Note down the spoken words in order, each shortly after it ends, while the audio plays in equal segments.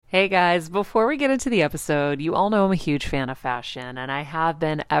Hey guys, before we get into the episode, you all know I'm a huge fan of fashion, and I have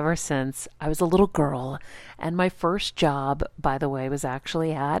been ever since I was a little girl. And my first job, by the way, was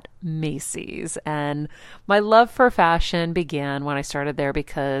actually at Macy's. And my love for fashion began when I started there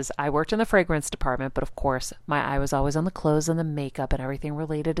because I worked in the fragrance department, but of course, my eye was always on the clothes and the makeup and everything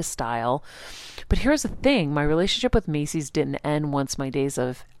related to style. But here's the thing, my relationship with Macy's didn't end once my days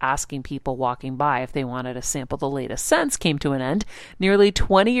of asking people walking by if they wanted to sample the latest scents came to an end. Nearly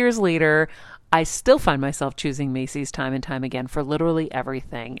 20 years later, I still find myself choosing Macy's time and time again for literally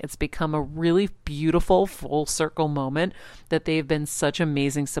everything. It's become a really beautiful full circle moment that they've been such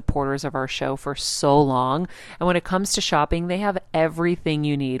amazing supporters of our show for so long. And when it comes to shopping, they have everything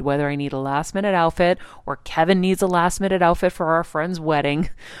you need, whether I need a last minute outfit or Kevin needs a last minute outfit for our friend's wedding.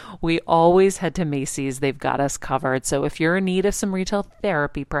 We always head to Macy's. They've got us covered. So if you're in need of some retail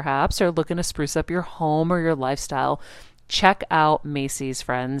therapy, perhaps, or looking to spruce up your home or your lifestyle, check out Macy's,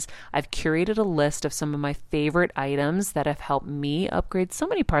 friends. I've curated a list of some of my favorite items that have helped me upgrade so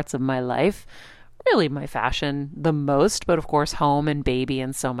many parts of my life. Really, my fashion the most, but of course, home and baby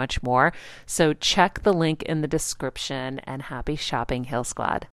and so much more. So check the link in the description and happy shopping, Hill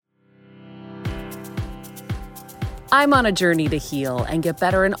Squad. I'm on a journey to heal and get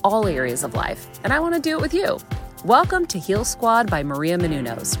better in all areas of life, and I want to do it with you. Welcome to Heal Squad by Maria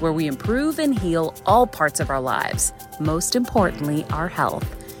Menounos, where we improve and heal all parts of our lives, most importantly, our health.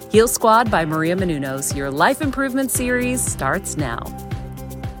 Heal Squad by Maria Menounos, your life improvement series starts now.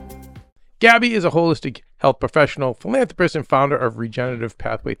 Gaby is a holistic health professional, philanthropist, and founder of Regenerative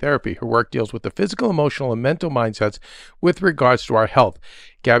Pathway Therapy. Her work deals with the physical, emotional, and mental mindsets with regards to our health.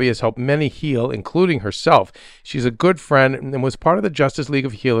 Gaby has helped many heal, including herself. She's a good friend and was part of the Justice League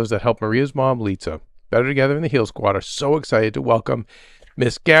of Healers that helped Maria's mom, Lisa. Better Together in the Heal Squad are so excited to welcome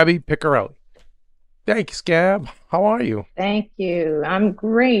Miss Gaby Piccirilli. Thanks, Gab. How are you? Thank you. I'm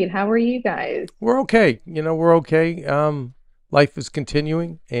great. How are you guys? We're okay. We're okay. Life is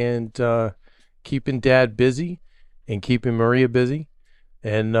continuing and keeping Dad busy and keeping Maria busy.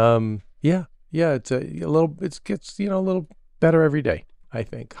 And it gets a little better every day, I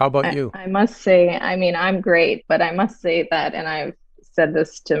think. How about you? I must say, I'm great, but I must say that, and I've said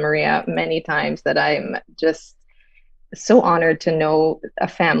this to Maria many times, that I'm just so honored to know a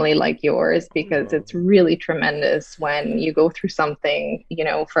family like yours, because it's really tremendous when you go through something,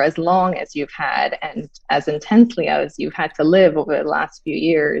 for as long as you've had and as intensely as you've had to live over the last few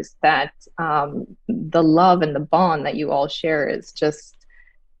years, that the love and the bond that you all share is just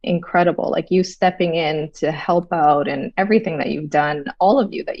incredible. Like, you stepping in to help out, and everything that you've done, all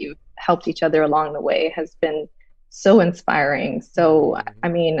of you that you've helped each other along the way, has been so inspiring. So,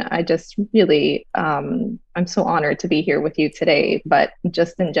 I just really, I'm so honored to be here with you today. But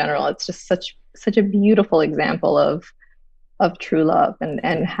just in general, it's just such a beautiful example of true love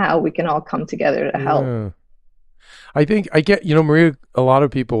and how we can all come together to help. Yeah. I think I get, Maria, a lot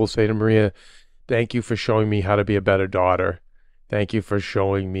of people will say to Maria, thank you for showing me how to be a better daughter. Thank you for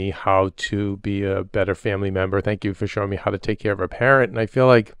showing me how to be a better family member. Thank you for showing me how to take care of a parent. And I feel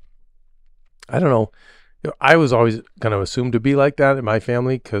like, I don't know, I was always going to assume to be like that in my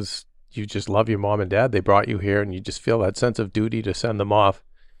family, because you just love your mom and dad. They brought you here and you just feel that sense of duty to send them off.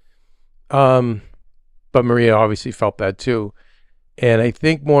 But Maria obviously felt that too. And I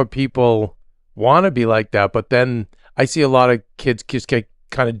think more people want to be like that. But then I see a lot of kids just get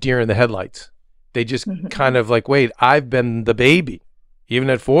kind of deer in the headlights. They just kind of like, wait, I've been the baby,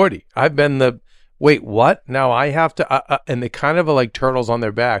 even at 40. I've been wait, what? Now I have to, and they kind of are like turtles on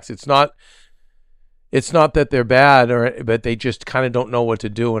their backs. It's not that they're bad, but they just kind of don't know what to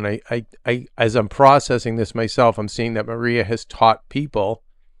do. And I, as I'm processing this myself, I'm seeing that Maria has taught people,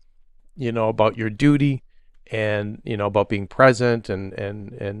 about your duty and, about being present and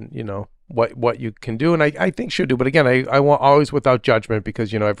what you can do. And I think she'll do. But again, I want always without judgment,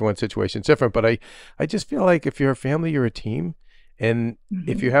 because, everyone's situation is different. But I just feel like if you're a family, you're a team. And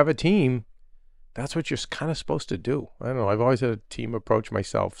if you have a team, that's what you're kind of supposed to do. I don't know. I've always had a team approach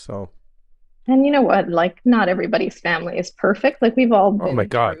myself. So. And you know what? Like, not everybody's family is perfect. Like, we've all Oh my been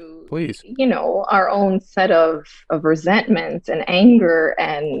God, through, please. our own set of resentment and anger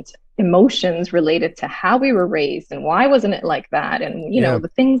and emotions related to how we were raised and why wasn't it like that, and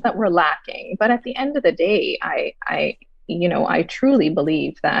the things that we're lacking. But at the end of the day, I truly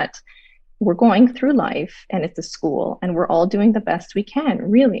believe that we're going through life, and it's a school, and we're all doing the best we can.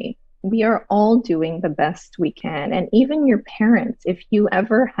 Really, we are all doing the best we can. And even your parents, if you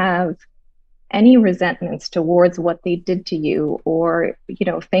ever have any resentments towards what they did to you, or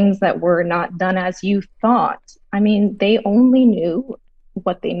things that were not done as you thought, they only knew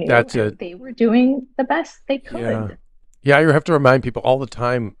what they knew. That's it. They were doing the best they could. Yeah. Yeah, you have to remind people all the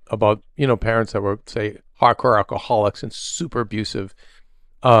time about, parents that were, say, hardcore alcoholics and super abusive,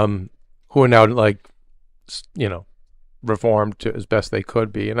 who are now like, you know, reformed to as best they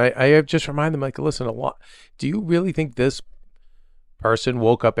could be. And I have just remind them, like, listen, do you really think this person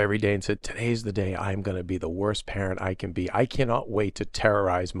woke up every day and said, today's the day I'm going to be the worst parent I can be. I cannot wait to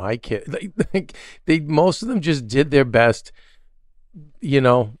terrorize my kid. Most of them just did their best,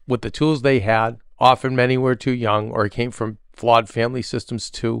 with the tools they had. Often many were too young or came from flawed family systems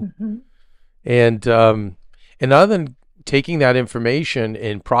too. Mm-hmm. And other than taking that information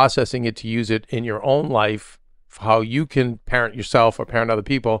and processing it to use it in your own life, for how you can parent yourself or parent other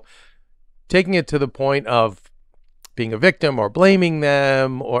people, taking it to the point of being a victim or blaming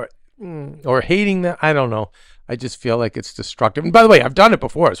them or hating them. I don't know. I just feel like it's destructive. And by the way, I've done it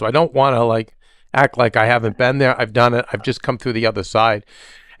before, so I don't want to act like I haven't been there. I've done it. I've just come through the other side.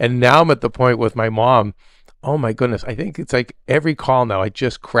 And now I'm at the point with my mom. Oh my goodness. I think it's like every call now, I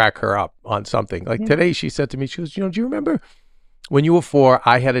just crack her up on something. Like today she said to me, she goes, do you remember when you were 4,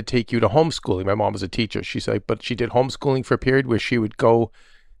 I had to take you to homeschooling. My mom was a teacher. She's like, but she did homeschooling for a period where she would go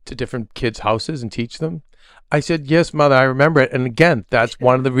to different kids' houses and teach them. I said, yes, mother, I remember it. And again, that's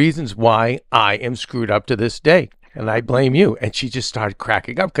one of the reasons why I am screwed up to this day. And I blame you. And she just started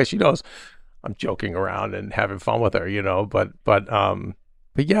cracking up because she knows I'm joking around and having fun with her,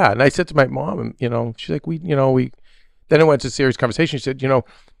 But yeah, and I said to my mom, she's like, then it went to a serious conversation. She said,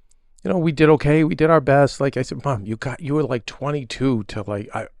 we did okay. We did our best. Like I said, Mom, you were like 22 to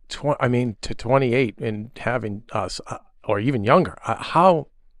to 28 and having us, or even younger.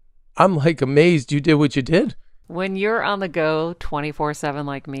 I'm like amazed you did what you did. When you're on the go 24/7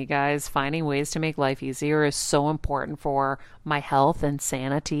 like me, guys, finding ways to make life easier is so important for my health and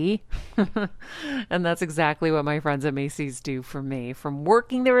sanity. And that's exactly what my friends at Macy's do for me. From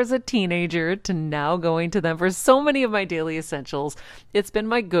working there as a teenager to now going to them for so many of my daily essentials, it's been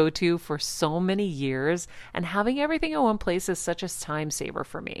my go-to for so many years. And having everything in one place is such a time saver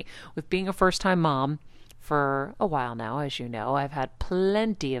for me. With being a first-time mom, for a while now, as you know, I've had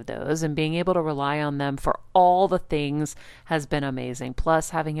plenty of those, and being able to rely on them for all the things has been amazing. Plus,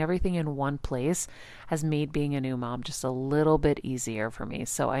 having everything in one place has made being a new mom just a little bit easier for me.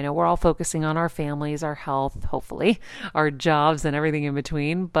 So I know we're all focusing on our families, our health, hopefully, our jobs and everything in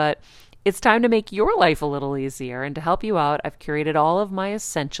between, but it's time to make your life a little easier. And to help you out, I've curated all of my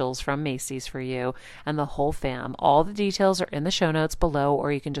essentials from Macy's for you and the whole fam. All the details are in the show notes below,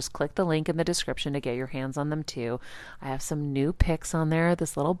 or you can just click the link in the description to get your hands on them too. I have some new picks on there.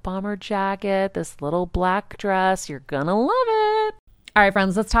 This little bomber jacket, this little black dress. You're gonna love it. All right,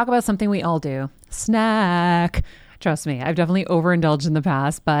 friends, let's talk about something we all do. Snack. Trust me, I've definitely overindulged in the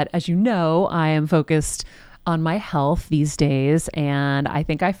past, but as you know, I am focused on my health these days, and I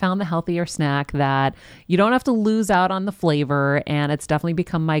think I found the healthier snack that you don't have to lose out on the flavor, and it's definitely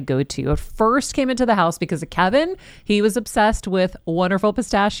become my go-to. It first came into the house because of Kevin. He was obsessed with Wonderful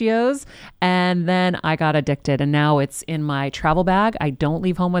Pistachios, and then I got addicted, and now it's in my travel bag. I don't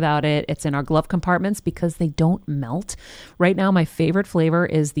leave home without it. It's in our glove compartments because they don't melt. Right now, my favorite flavor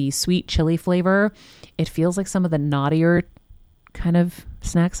is the sweet chili flavor. It feels like some of the naughtier kind of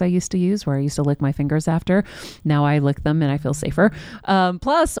snacks I used to use, where I used to lick my fingers after. Now I lick them and I feel safer.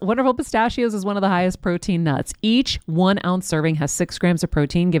 Plus, Wonderful Pistachios is one of the highest protein nuts. Each 1 ounce serving has 6 grams of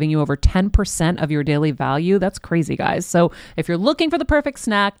protein, giving you over 10% of your daily value. That's crazy, guys. So if you're looking for the perfect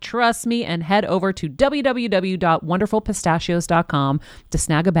snack, trust me and head over to www.wonderfulpistachios.com to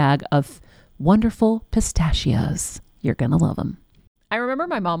snag a bag of Wonderful Pistachios. You're going to love them. I remember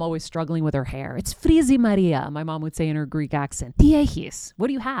my mom always struggling with her hair. It's frizzy, Maria, my mom would say in her Greek accent. Diehis, what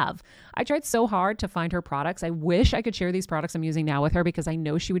do you have? I tried so hard to find her products. I wish I could share these products I'm using now with her because I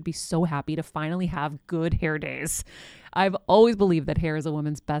know she would be so happy to finally have good hair days. I've always believed that hair is a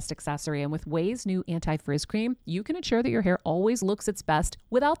woman's best accessory, and with Ouai's new anti-frizz cream, you can ensure that your hair always looks its best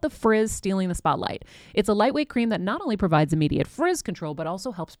without the frizz stealing the spotlight. It's a lightweight cream that not only provides immediate frizz control, but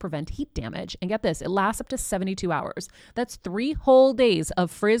also helps prevent heat damage. And get this, it lasts up to 72 hours. That's 3 whole days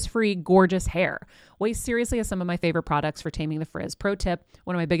of frizz-free, gorgeous hair. Ouai seriously has some of my favorite products for taming the frizz. Pro tip,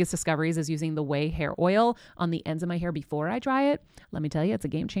 one of my biggest discoveries is using the Ouai hair oil on the ends of my hair before I dry it. Let me tell you, it's a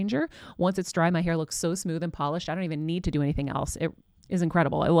game changer. Once it's dry, my hair looks so smooth and polished, I don't even need to do anything else. It is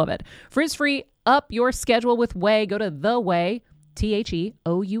incredible. I love it. Frizz-free, up your schedule with Ouai. Go to the Ouai,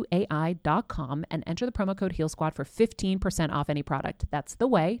 TheOuai.com, and enter the promo code HealSquad for 15% off any product. That's the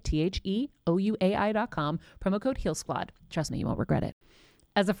Ouai, TheOuai.com, promo code HealSquad. Trust me, you won't regret it.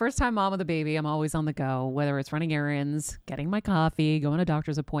 As a first time mom with a baby, I'm always on the go, whether it's running errands, getting my coffee, going to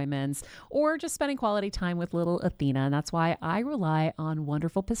doctor's appointments, or just spending quality time with little Athena. And that's why I rely on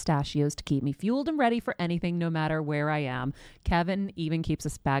wonderful pistachios to keep me fueled and ready for anything, no matter where I am. Kevin even keeps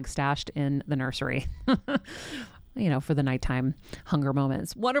a bag stashed in the nursery. For the nighttime hunger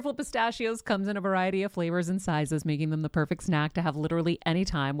moments. Wonderful Pistachios comes in a variety of flavors and sizes, making them the perfect snack to have literally any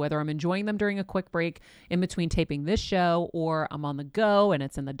time, whether I'm enjoying them during a quick break in between taping this show or I'm on the go and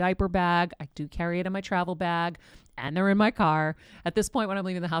it's in the diaper bag. I do carry it in my travel bag and they're in my car. At this point, when I'm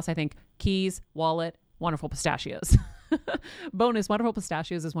leaving the house, I think keys, wallet, Wonderful Pistachios. Bonus, Wonderful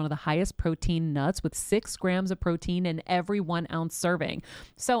Pistachios is one of the highest protein nuts with 6 grams of protein in every 1 ounce serving.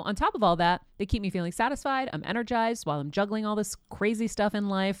 So on top of all that, they keep me feeling satisfied. I'm energized while I'm juggling all this crazy stuff in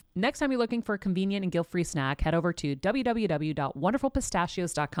life. Next time you're looking for a convenient and guilt-free snack, head over to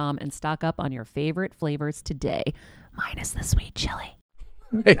www.wonderfulpistachios.com and stock up on your favorite flavors today, minus the sweet chili.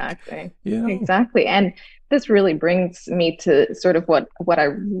 Exactly. Exactly. And this really brings me to sort of what I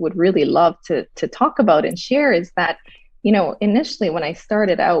would really love to talk about and share is that, initially when I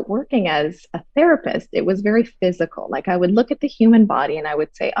started out working as a therapist, it was very physical. Like I would look at the human body and I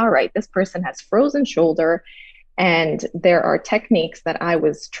would say, all right, this person has frozen shoulder. And there are techniques that I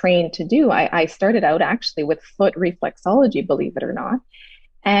was trained to do. I started out actually with foot reflexology, believe it or not.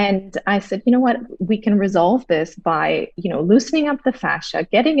 And I said, you know what, we can resolve this by, loosening up the fascia,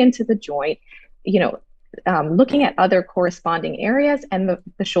 getting into the joint, looking at other corresponding areas, and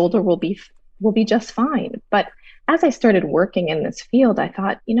the shoulder will be just fine. But as I started working in this field, I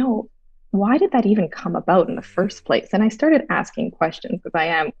thought, why did that even come about in the first place? And I started asking questions because I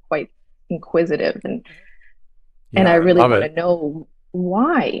am quite inquisitive and I really want to know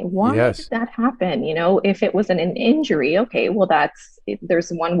why did that happen? If it wasn't an injury, okay, well,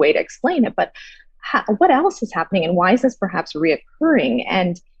 there's one way to explain it, but what else is happening and why is this perhaps reoccurring?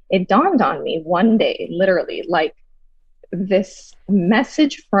 And it dawned on me one day, literally, like this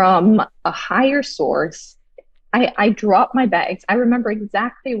message from a higher source. I dropped my bags. I remember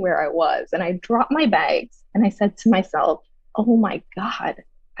exactly where I was, and I dropped my bags and I said to myself, oh my God,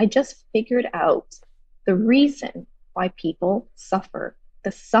 I just figured out the reason why people suffer,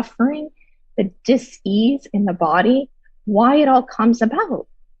 the suffering, the dis-ease in the body, why it all comes about.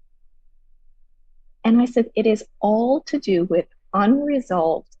 And I said, it is all to do with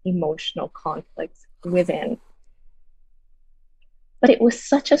unresolved emotional conflicts within. But it was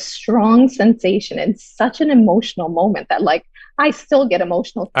such a strong sensation and such an emotional moment that, like, I still get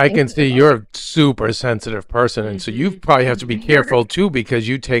emotional. I can see you're a super sensitive person. And so you probably have to be careful too, because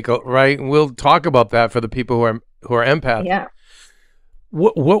you take right. And we'll talk about that for the people who are empaths. Yeah.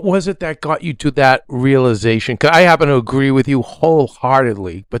 What was it that got you to that realization? Because I happen to agree with you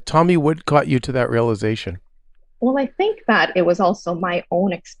wholeheartedly, but tell me what got you to that realization. Well, I think that it was also my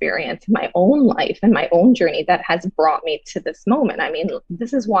own experience, my own life, and my own journey that has brought me to this moment. I mean,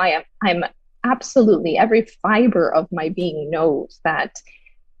 this is why I'm absolutely, every fiber of my being knows that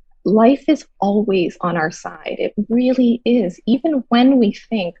life is always on our side. It really is. Even when we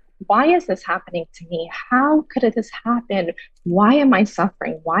think, why is this happening to me? How could this happen? Why am I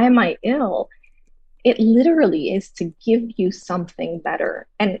suffering? Why am I ill? It literally is to give you something better.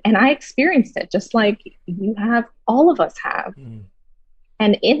 And I experienced it just like you have, all of us have. Mm.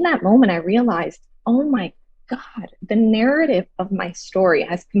 And in that moment, I realized, oh my God, the narrative of my story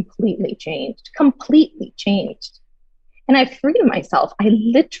has completely changed. And I freed myself. I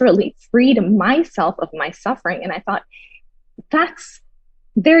literally freed myself of my suffering. And I thought,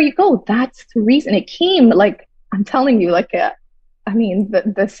 there you go. That's the reason it came. Like, I'm telling you,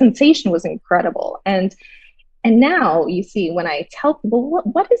 the sensation was incredible. And now you see, when I tell people,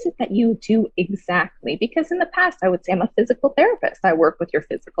 what is it that you do exactly? Because in the past, I would say I'm a physical therapist. I work with your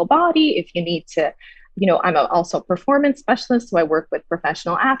physical body. If you need to, I'm also a performance specialist. So I work with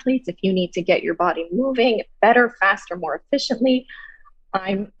professional athletes. If you need to get your body moving better, faster, more efficiently,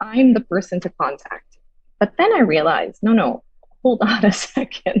 I'm the person to contact. But then I realized, no, hold on a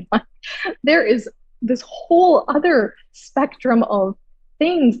second. There is this whole other spectrum of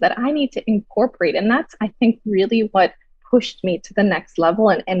things that I need to incorporate. And that's, I think, really what pushed me to the next level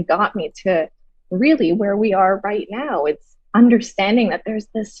and got me to really where we are right now. It's understanding that there's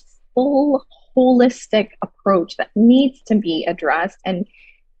this full holistic approach that needs to be addressed. And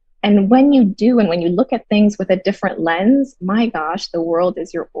when you do, and when you look at things with a different lens, my gosh, the world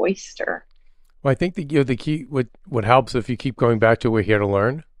is your oyster. Well, I think the key, what helps if you keep going back to we're here to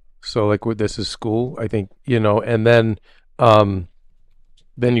learn. So like this is school, I think, and then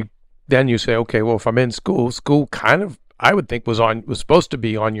you say, okay, well, if I'm in school kind of, I would think was supposed to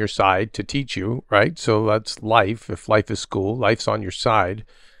be on your side to teach you, right? So that's life. If life is school, life's on your side.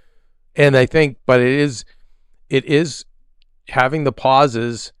 And I think, but it is having the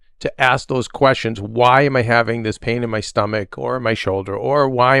pauses to ask those questions. Why am I having this pain in my stomach or my shoulder, or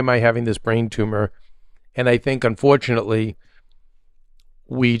why am I having this brain tumor? And I think, unfortunately,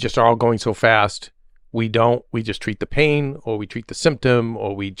 we just are all going so fast. We just treat the pain, or we treat the symptom,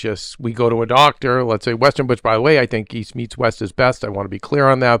 or we go to a doctor, let's say Western, which, by the way, I think East meets West is best. I want to be clear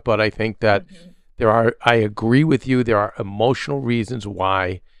on that. But I think that I agree with you. There are emotional reasons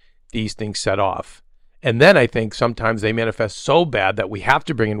why these things set off. And then I think sometimes they manifest so bad that we have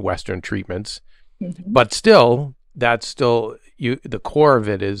to bring in Western treatments. But still, the core of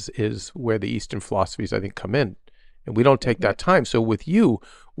it is where the Eastern philosophies, I think, come in. And we don't take that time. So with you,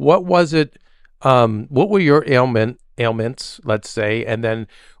 what was it? What were your ailments, let's say, and then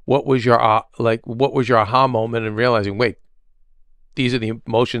what was your aha moment in realizing, wait, these are the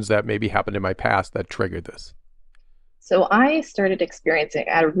emotions that maybe happened in my past that triggered this? So I started experiencing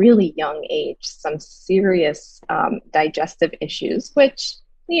at a really young age some serious digestive issues, which,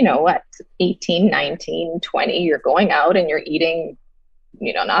 at 18, 19, 20, you're going out and you're eating,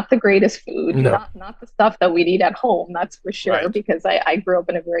 not the greatest food, No. not the stuff that we'd eat at home, that's for sure, Right. because I grew up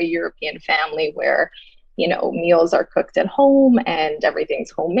in a very European family where, meals are cooked at home and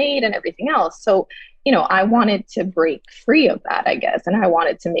everything's homemade and everything else. So, I wanted to break free of that, I guess, and I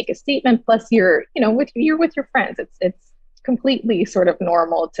wanted to make a statement. Plus, you're with your friends. It's completely sort of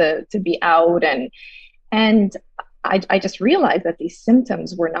normal to be out, and I just realized that these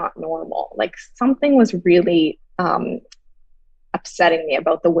symptoms were not normal. Like something was really upsetting me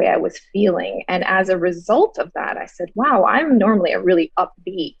about the way I was feeling. And as a result of that, I said, wow, I'm normally a really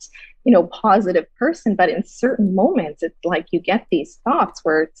upbeat, positive person. But in certain moments, it's like you get these thoughts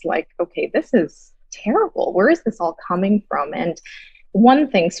where it's like, okay, this is terrible. Where is this all coming from? And one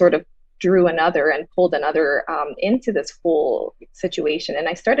thing sort of drew another and pulled another into this whole situation. And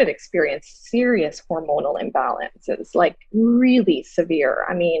I started to experience serious hormonal imbalances, like really severe.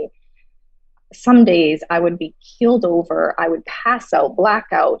 I mean, some days I would be keeled over. I would pass out, black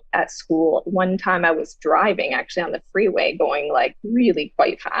out at school. One time I was driving actually on the freeway going like really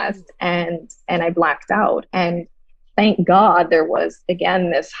quite fast, and I blacked out. And thank God there was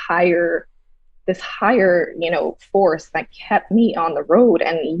again this higher force that kept me on the road.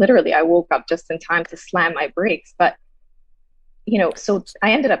 And literally I woke up just in time to slam my brakes. But so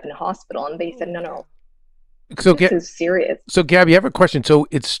I ended up in hospital and they said, no, So this is serious. So Gabby, I have a question. So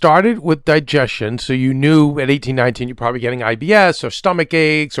it started with digestion. So you knew at 18, 19, you're probably getting IBS or stomach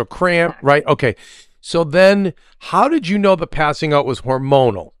aches or cramp, right? Okay. So then how did you know the passing out was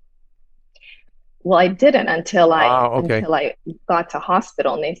hormonal? Well, I didn't until Okay. until I got to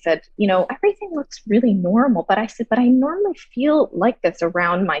hospital, and they said, everything looks really normal. But I said, but I normally feel like this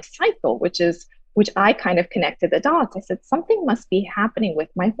around my cycle, which I kind of connected the dots. I said, something must be happening with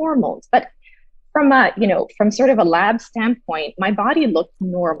my hormones. But from sort of a lab standpoint, my body looked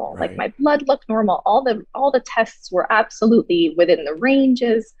normal. Right. Like my blood looked normal. All the tests were absolutely within the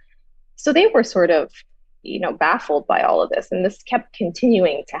ranges. So they were sort of, baffled by all of this. And this kept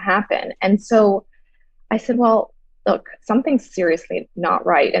continuing to happen. And so I said, well, look, something's seriously not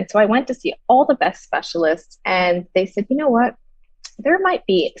right. And so I went to see all the best specialists, and they said, you know what? There might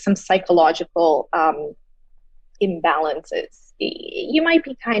be some psychological imbalances. You might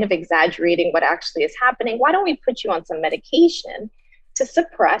be kind of exaggerating what actually is happening. Why don't we put you on some medication to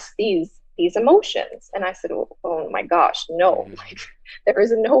suppress these emotions? And I said, oh my gosh, no, like there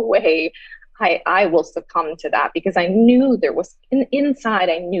is no way I will succumb to that, because I knew there was inside,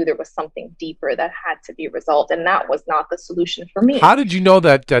 I knew there was something deeper that had to be resolved. And that was not the solution for me. How did you know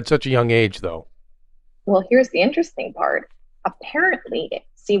that at such a young age though? Well, here's the interesting part. Apparently,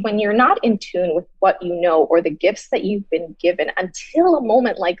 see, when you're not in tune with what you know or the gifts that you've been given until a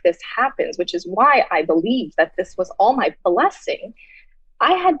moment like this happens, which is why I believe that this was all my blessing,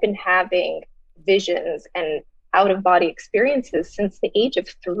 I had been having visions and out of body experiences since the age of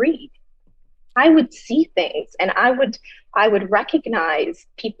 3. I would see things and I would recognize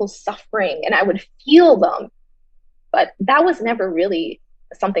people's suffering and I would feel them. But that was never really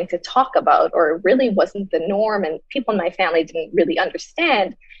something to talk about, or it really wasn't the norm. And people in my family didn't really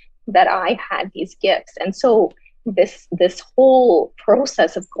understand that I had these gifts. And so this whole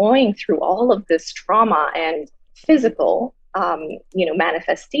process of going through all of this trauma and physical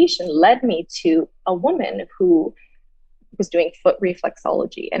manifestation led me to a woman who was doing foot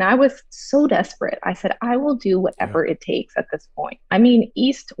reflexology. And I was so desperate. I said, I will do whatever it takes at this point. I mean,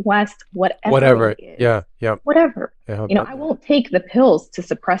 east, west, whatever it is. Yeah. Whatever. Yeah, I won't take the pills to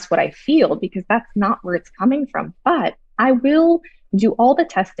suppress what I feel, because that's not where it's coming from. But I will do all the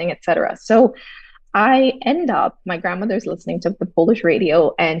testing, etc. So I end up, my grandmother's listening to the Polish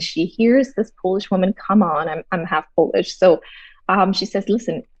radio and she hears this Polish woman come on. I'm half Polish. So she says,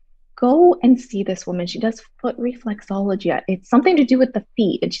 listen, go and see this woman. She does foot reflexology. It's something to do with the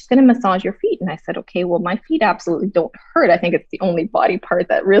feet and she's going to massage your feet. And I said, okay, well, my feet absolutely don't hurt. I think it's the only body part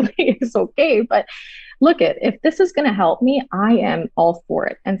that really is okay. But look at, if this is going to help me, I am all for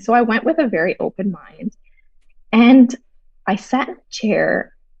it. And so I went with a very open mind and I sat in a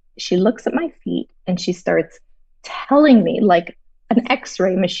chair. She looks at my feet and she starts telling me, like an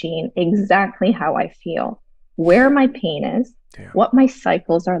x-ray machine, exactly how I feel, where my pain is, Damn. what my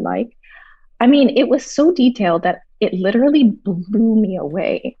cycles are like. I mean, it was so detailed that it literally blew me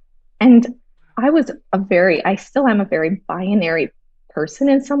away. And I still am a very binary person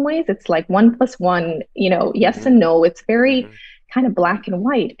in some ways. It's like 1 plus 1, yes and no. It's very kind of black and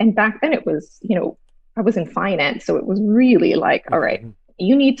white. And back then it was, I was in finance. So it was really like, all right,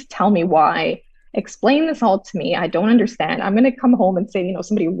 you need to tell me why. Explain this all to me. I don't understand. I'm going to come home and say,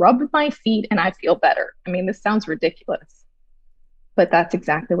 somebody rubbed my feet and I feel better. I mean, this sounds ridiculous, but that's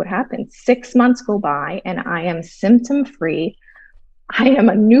exactly what happened. 6 months go by and I am symptom free. I am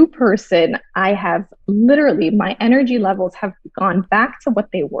a new person. I have literally, my energy levels have gone back to what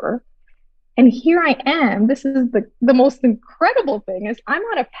they were. And here I am. This is the most incredible thing is I'm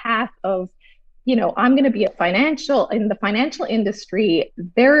on a path of, I'm going to be in the financial industry.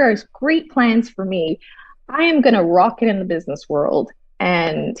 There are great plans for me. I am going to rock it in the business world.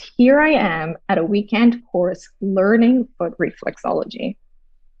 And here I am at a weekend course learning foot reflexology.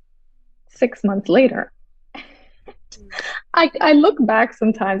 6 months later, I look back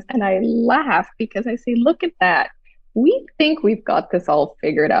sometimes and I laugh because I say, look at that. We think we've got this all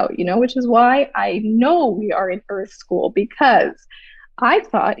figured out, which is why I know we are in Earth School, because I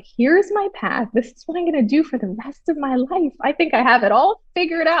thought, here's my path. This is what I'm going to do for the rest of my life. I think I have it all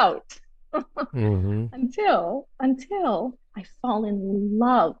figured out. until I fall in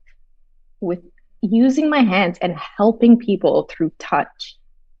love with using my hands and helping people through touch.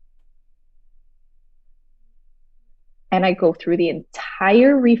 And I go through the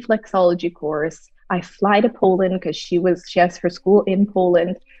entire reflexology course. I fly to Poland because she has her school in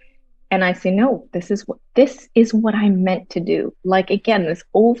Poland. And I say, no, this is what I'm meant to do. Like, again, this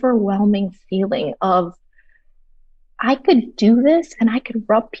overwhelming feeling of I could do this and I could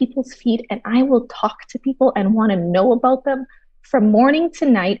rub people's feet and I will talk to people and want to know about them from morning to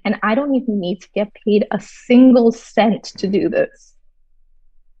night. And I don't even need to get paid a single cent to do this.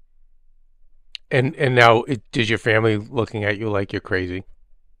 And now, is your family looking at you like you're crazy?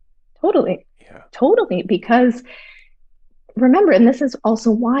 Totally. Yeah. Totally. Because remember, and this is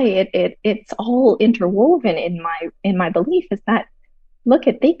also why it's all interwoven in my belief, is that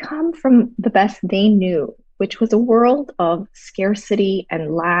they come from the best they knew, which was a world of scarcity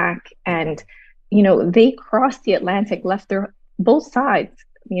and lack. And, they crossed the Atlantic, left both sides,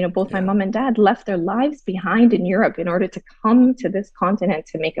 both my mom and dad left their lives behind in Europe in order to come to this continent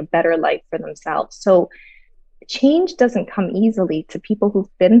to make a better life for themselves. So change doesn't come easily to people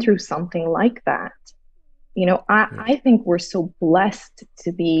who've been through something like that. I think we're so blessed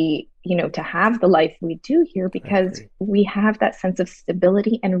to be, to have the life we do here because we have that sense of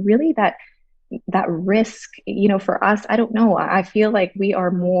stability and really that risk, for us, I don't know. I feel like we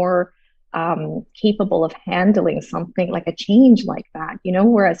are more capable of handling something like a change like that,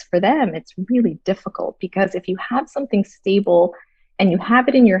 whereas for them, it's really difficult because if you have something stable and you have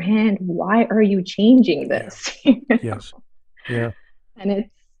it in your hand, why are you changing this? Yes. Yeah.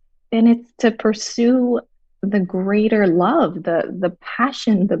 And it's to pursue the greater love, the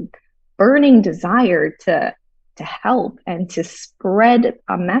passion, the burning desire to help and to spread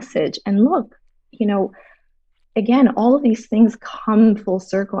a message. And look, again, all of these things come full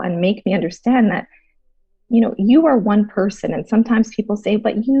circle and make me understand that, you are one person. And sometimes people say,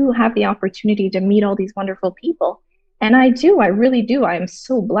 but you have the opportunity to meet all these wonderful people. And I really do. I am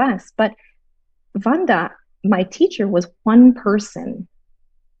so blessed. But Vanda, my teacher, was one person.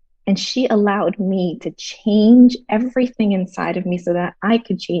 And she allowed me to change everything inside of me so that I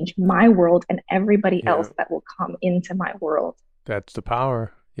could change my world and everybody else that will come into my world. That's the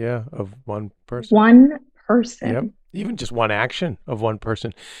power, of one person. One person. Yep. Even just one action of one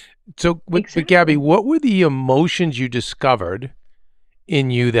person. So, but Gaby, what were the emotions you discovered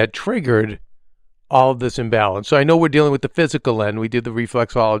in you that triggered all of this imbalance? So I know we're dealing with the physical end. We did the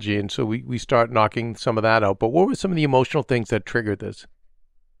reflexology, and so we start knocking some of that out. But what were some of the emotional things that triggered this?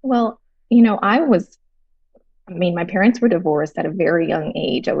 Well, I mean, my parents were divorced at a very young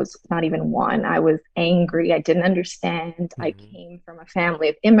age. I was not even one. I was angry. I didn't understand. I Hmm. came from a family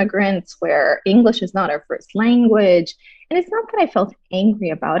of immigrants where English is not our first language. And it's not that I felt angry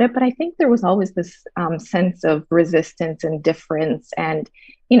about it, but I think there was always this sense of resistance and difference. And,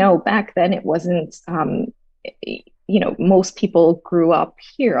 back then it wasn't, most people grew up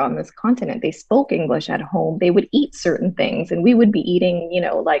here on this continent. They spoke English at home. They would eat certain things, and we would be eating,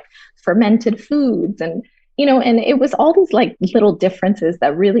 like fermented foods and it was all these like little differences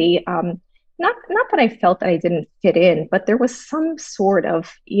that really not that I felt that I didn't fit in, but there was some sort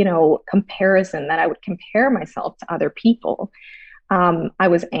of comparison that I would compare myself to other people. I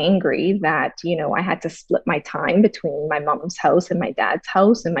was angry that, I had to split my time between my mom's house and my dad's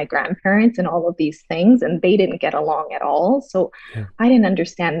house and my grandparents and all of these things, and they didn't get along at all. So Yeah. I didn't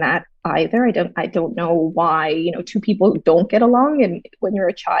understand that either. I don't know why, two people don't get along. And when you're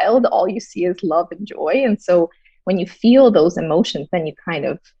a child, all you see is love and joy. And so when you feel those emotions, then you kind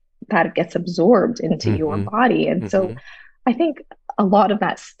of that gets absorbed into your Hmm. body. And so Hmm. I think a lot of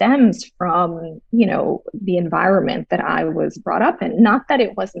that stems from, the environment that I was brought up in. Not that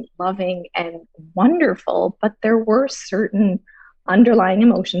it wasn't loving and wonderful, but there were certain underlying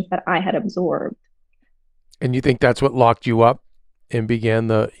emotions that I had absorbed. And you think that's what locked you up and began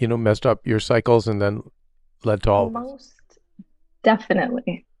messed up your cycles and then led to all of this? Most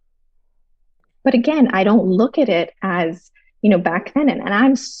definitely. But again, I don't look at it as, back then. And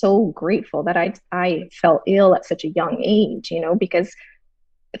I'm so grateful that I fell ill at such a young age, because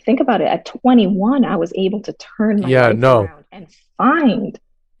think about it, at 21, I was able to turn my Yeah, life no. around and find.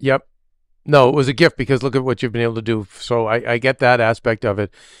 Yep. No, it was a gift because look at what you've been able to do. So I get that aspect of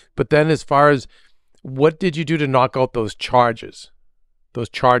it. But then as far as what did you do to knock out those charges? Those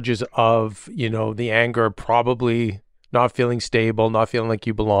charges of, the anger, probably not feeling stable, not feeling like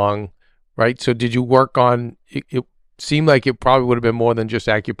you belong, right? So did you work on it seemed like it probably would have been more than just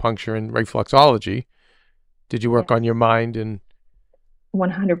acupuncture and reflexology. Did you work on Yes. your mind and your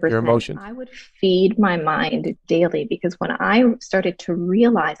 100%. emotions? I would feed my mind daily because when I started to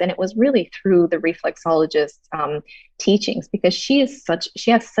realize, and it was really through the reflexologist's teachings, because she has such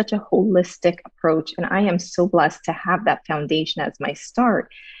a holistic approach, and I am so blessed to have that foundation as my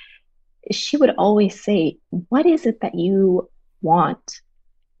start. She would always say, "What is it that you want?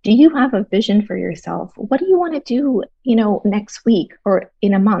 Do you have a vision for yourself? What do you want to do, next week or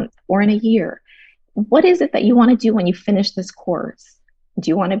in a month or in a year? What is it that you want to do when you finish this course? Do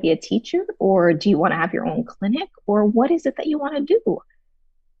you want to be a teacher or do you want to have your own clinic or what is it that you want to do?"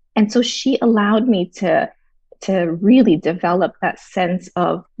 And so she allowed me to really develop that sense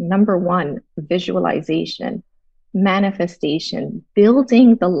of number one, visualization, manifestation,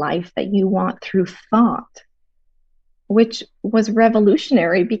 building the life that you want through thought, which was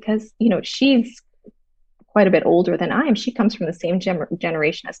revolutionary because, she's quite a bit older than I am. She comes from the same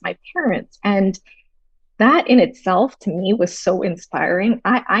generation as my parents. And that in itself to me was so inspiring.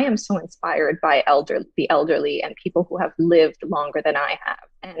 I am so inspired by the elderly and people who have lived longer than I have.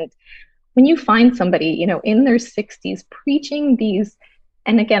 And when you find somebody, in their 60s preaching these,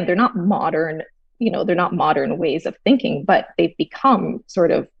 and again, they're not modern ways of thinking, but they've become sort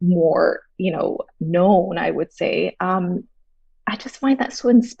of more, known, I would say. I just find that so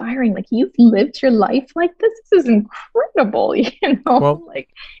inspiring. Like you've lived your life like this. This is incredible, Well, like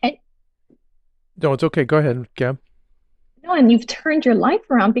and no, it's okay. Go ahead, Gab. and you've turned your life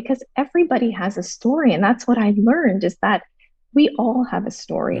around because everybody has a story. And that's what I learned is that we all have a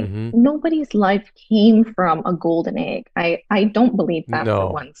story. Hmm. Nobody's life came from a golden egg. I don't believe that for No,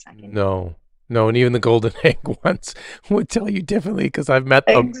 1 second. no, no. And even the golden egg ones would tell you differently because I've met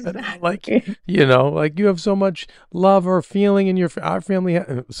them. And I'm like, Exactly. like you have so much love or feeling in our family.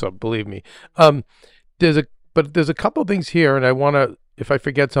 So believe me, there's a but there's a couple things here, and I want to. If I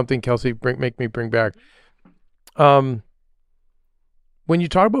forget something, Kelsey, make me bring back. Um, when you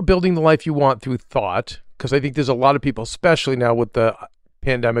talk about building the life you want through thought, because I think there's a lot of people, especially now with the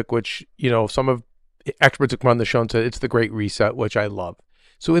pandemic, which some of experts have come on the show and said it's the great reset, which I love.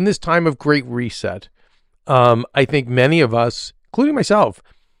 So in this time of great reset, I think many of us, including myself,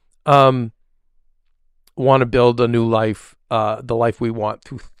 um, want to build a new life, the life we want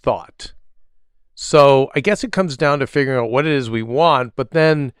through thought. So I guess it comes down to figuring out what it is we want, but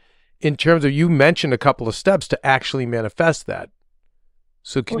then in terms of, you mentioned a couple of steps to actually manifest that.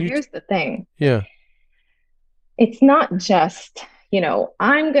 So can Well, you, here's the thing. yeah. It's not just,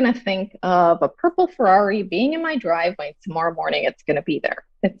 I'm going to think of a purple Ferrari being in my driveway tomorrow morning. It's going to be there.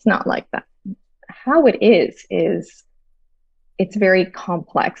 It's not like that. How it is it's very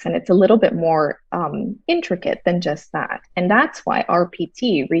complex and it's a little bit more intricate than just that. And that's why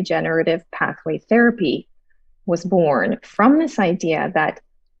RPT, regenerative pathway therapy, was born from this idea that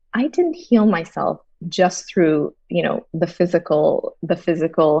I didn't heal myself just through, the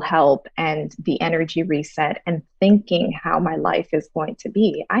physical help and the energy reset and thinking how my life is going to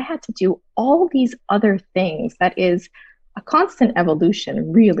be. I had to do all these other things that is a constant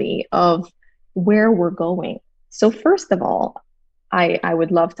evolution, really, of where we're going. So first of all, I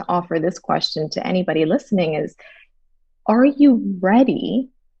would love to offer this question to anybody listening is, are you ready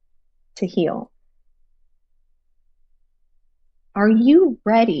to heal? Are you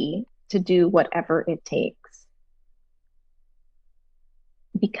ready to do whatever it takes?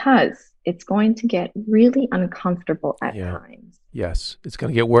 Because it's going to get really uncomfortable at times. Yes. It's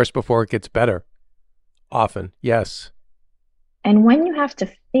going to get worse before it gets better. Often. Yes. And when you have to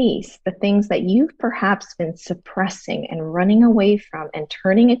face the things that you've perhaps been suppressing and running away from and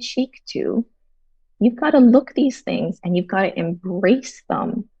turning a cheek to, you've got to look these things and you've got to embrace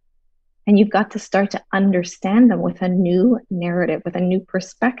them. And you've got to start to understand them with a new narrative, with a new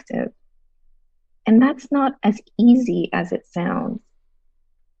perspective. And that's not as easy as it sounds.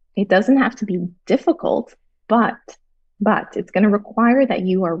 It doesn't have to be difficult, but it's going to require that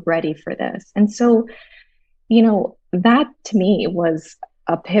you are ready for this. And so, that to me was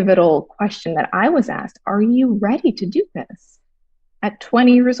a pivotal question that I was asked. Are you ready to do this? At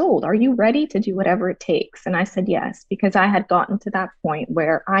 20 years old, are you ready to do whatever it takes? And I said yes, because I had gotten to that point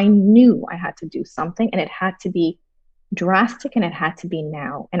where I knew I had to do something and it had to be drastic and it had to be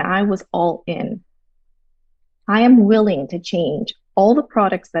now. And I was all in. I am willing to change all the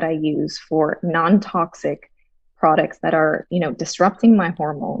products that I use for non-toxic products that are, disrupting my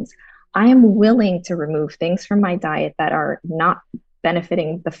hormones. I am willing to remove things from my diet that are not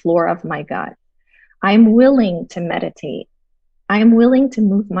benefiting the flora of my gut. I am willing to meditate. I am willing to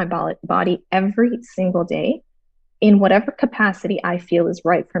move my body every single day in whatever capacity I feel is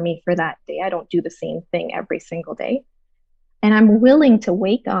right for me for that day. I don't do the same thing every single day. And I'm willing to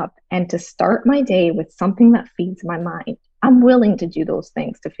wake up and to start my day with something that feeds my mind. I'm willing to do those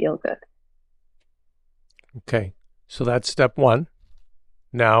things to feel good. Okay. So that's step one.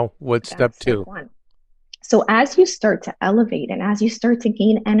 Now, what's step two? So as you start to elevate and as you start to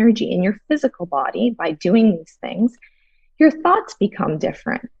gain energy in your physical body by doing these things, your thoughts become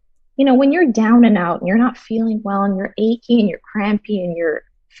different. When you're down and out and you're not feeling well and you're achy and you're crampy and you're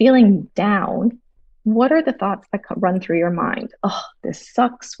feeling down, what are the thoughts that run through your mind? Oh, this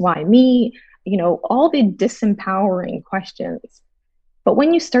sucks. Why me? All the disempowering questions. But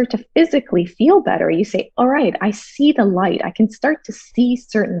when you start to physically feel better, you say, all right, I see the light. I can start to see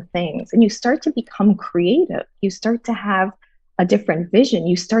certain things. And you start to become creative. You start to have a different vision.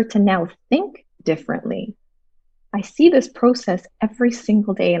 You start to now think differently. I see this process every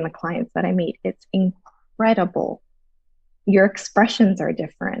single day in the clients that I meet. It's incredible. Your expressions are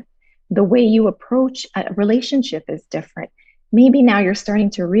different. The way you approach a relationship is different. Maybe now you're starting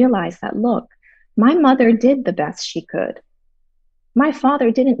to realize that, look, my mother did the best she could. My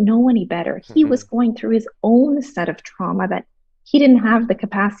father didn't know any better. He was going through his own set of trauma that he didn't have the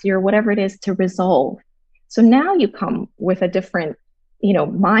capacity or whatever it is to resolve. So now you come with a different,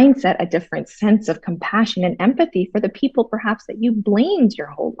 mindset, a different sense of compassion and empathy for the people perhaps that you blamed your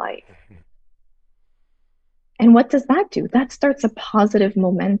whole life. And what does that do? That starts a positive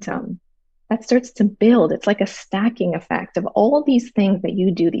momentum. That starts to build. It's like a stacking effect of all these things that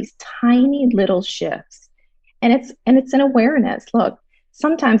you do, these tiny little shifts. And it's an awareness. Look,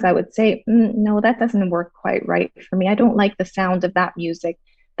 sometimes I would say, no, that doesn't work quite right for me. I don't like the sound of that music.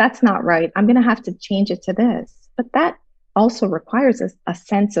 That's not right. I'm going to have to change it to this. But that also requires a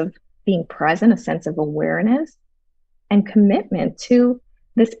sense of being present, a sense of awareness and commitment to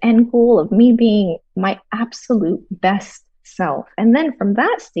this end goal of me being my absolute best self. And then from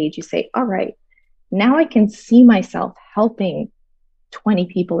that stage, you say, all right, now I can see myself helping 20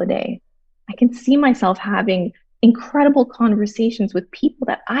 people a day. I can see myself having incredible conversations with people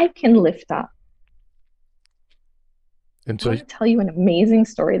that I can lift up. And so I want to tell you an amazing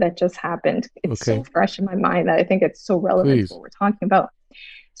story that just happened. It's so fresh in my mind that I think it's so relevant to what we're talking about.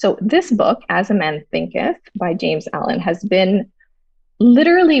 So this book, As a Man Thinketh by James Allen, has been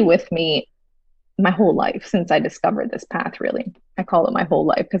literally with me my whole life since I discovered this path, really. I call it my whole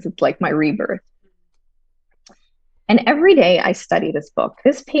life because it's like my rebirth. And every day I study this book.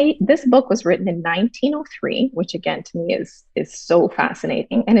 This book was written in 1903, which again to me is so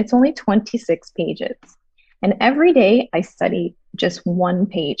fascinating. And it's only 26 pages. And every day I study just one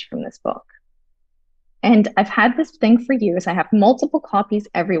page from this book. And I've had this thing for years. I have multiple copies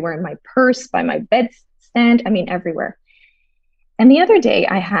everywhere in my purse, by my bedstand, everywhere. And the other day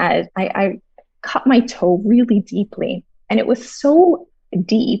I cut my toe really deeply. And it was so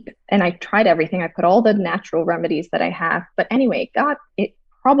deep, and I tried everything. I put all the natural remedies that I have. But anyway, it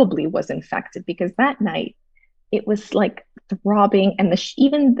probably was infected because that night it was like throbbing, and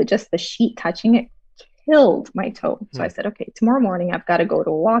just the sheet touching it killed my toe. So I said, okay, tomorrow morning I've got to go to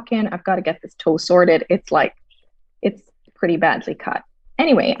a walk-in. I've got to get this toe sorted. It's pretty badly cut.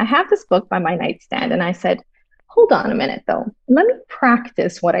 Anyway, I have this book by my nightstand, and I said, hold on a minute though. Let me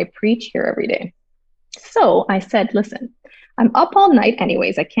practice what I preach here every day. So I said, listen, I'm up all night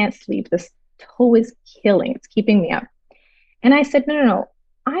anyways. I can't sleep. This toe is killing. It's keeping me up. And I said, no.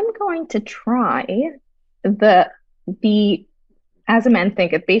 I'm going to try the As a Man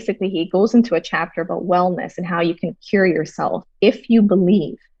Thinketh. Basically, he goes into a chapter about wellness and how you can cure yourself if you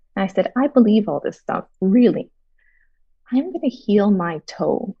believe. And I said, I believe all this stuff, really. I'm going to heal my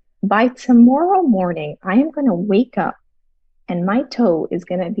toe. By tomorrow morning, I am going to wake up and my toe is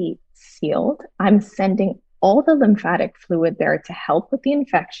going to be sealed. I'm sending all the lymphatic fluid there to help with the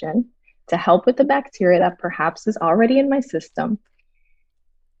infection, to help with the bacteria that perhaps is already in my system.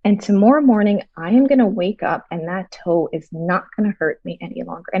 And tomorrow morning, I am going to wake up and that toe is not going to hurt me any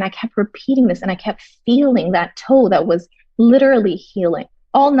longer. And I kept repeating this and I kept feeling that toe that was literally healing.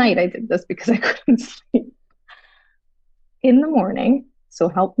 All night I did this because I couldn't sleep. In the morning, so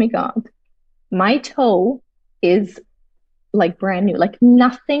help me God, my toe is like brand new. Like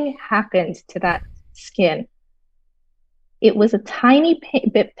nothing happened to that skin. It was a tiny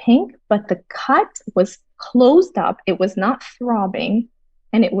bit pink, but the cut was closed up. It was not throbbing.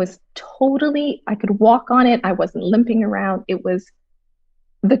 And it was totally, I could walk on it. I wasn't limping around. It was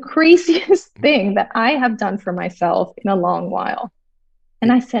the craziest thing that I have done for myself in a long while.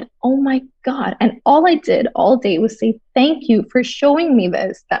 And I said, oh my God. And all I did all day was say, thank you for showing me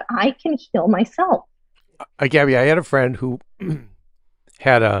this, that I can heal myself. Gabby, I had a friend who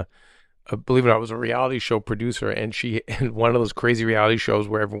had believe it or not, was a reality show producer. And she had one of those crazy reality shows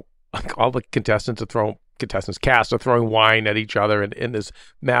where all the cast are throwing wine at each other, and this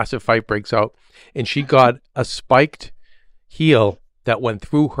massive fight breaks out. And she got a spiked heel that went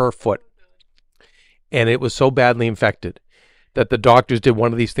through her foot. And it was so badly infected that the doctors did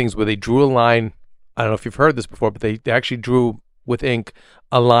one of these things where they drew a line. I don't know if you've heard this before, but they actually drew with ink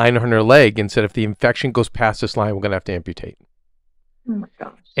a line on her leg and said, if the infection goes past this line, we're going to have to amputate. Oh my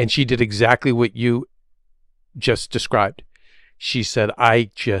gosh. And she did exactly what you just described. She said, I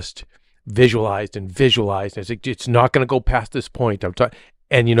just visualized. And it's like, it's not going to go past this point.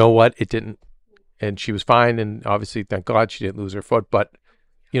 And you know what? It didn't. And she was fine. And obviously, thank God she didn't lose her foot. But,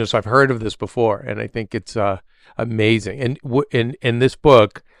 so I've heard of this before. And I think it's amazing. And in this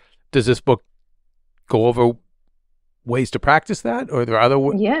book, does this book go over ways to practice that? Or are there other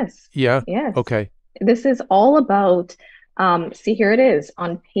ways? Yes. Yeah? Yes. Okay. This is all about, see, here it is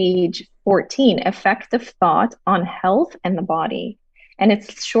on page 14, effective thought on health and the body. And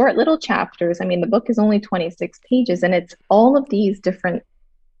it's short little chapters. I mean, the book is only 26 pages, and it's all of these different,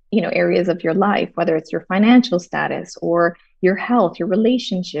 areas of your life, whether it's your financial status or your health, your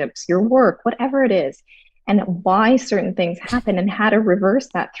relationships, your work, whatever it is, and why certain things happen and how to reverse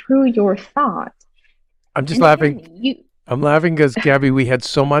that through your thought. I'm just laughing. I'm laughing because, Gabby, we had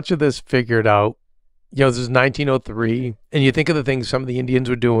so much of this figured out. This is 1903, and you think of the things some of the Indians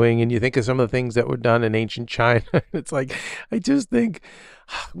were doing, and you think of some of the things that were done in ancient China. It's like, I just think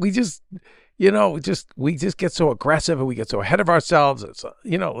we just get so aggressive and we get so ahead of ourselves. It's,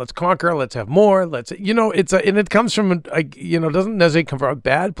 let's conquer, let's have more, and it comes from, doesn't necessarily come from a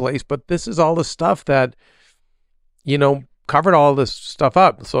bad place, but this is all the stuff that, covered all this stuff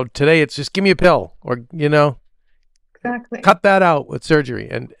up. So today it's just give me a pill or, exactly, cut that out with surgery.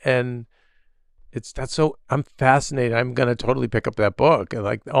 And I'm fascinated. I'm going to totally pick up that book. And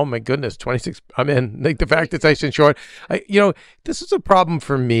like, oh my goodness, 26, I'm in. Like the fact it's nice and short. This is a problem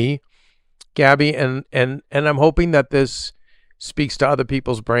for me, Gabby, and I'm hoping that this speaks to other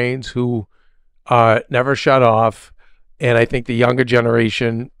people's brains who never shut off. And I think the younger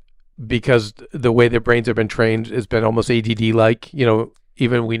generation, because the way their brains have been trained has been almost ADD-like,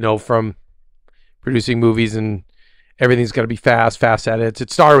 even we know from producing movies and everything's got to be fast edits. It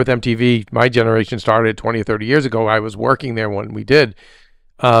started with MTV. My generation started 20 or 30 years ago. I was working there when we did.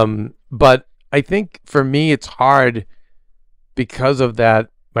 But I think for me, it's hard because of that,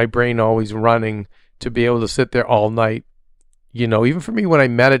 my brain always running, to be able to sit there all night. Even for me, when I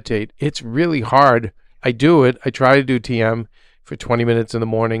meditate, it's really hard. I do it. I try to do TM for 20 minutes in the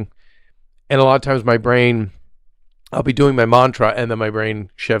morning. And a lot of times my brain, I'll be doing my mantra and then my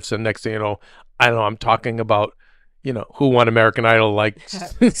brain shifts. And next thing you know, I'm talking about, who won American Idol like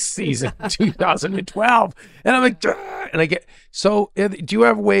season 2012. And I'm like, duh! And I get, so do you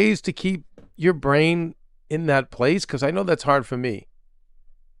have ways to keep your brain in that place? Because I know that's hard for me.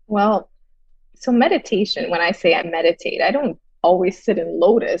 Well, so meditation, when I say I meditate, I don't always sit in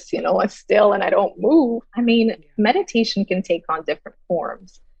lotus, still and I don't move. I mean, Yeah. meditation can take on different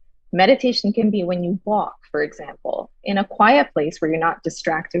forms. Meditation can be when you walk, for example, in a quiet place where you're not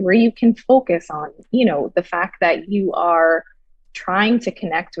distracted, where you can focus on, the fact that you are trying to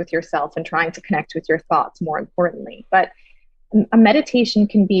connect with yourself and trying to connect with your thoughts, more importantly. But a meditation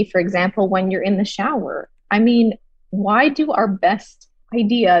can be, for example, when you're in the shower. I mean, why do our best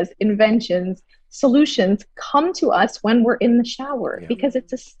ideas, inventions, solutions come to us when we're in the shower? Yeah. Because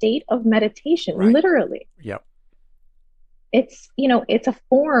it's a state of meditation, Right. literally. Yep. It's a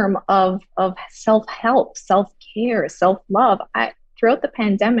form of self-help, self-care, self-love. Throughout the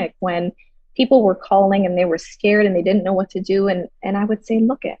pandemic, when people were calling and they were scared and they didn't know what to do, and I would say,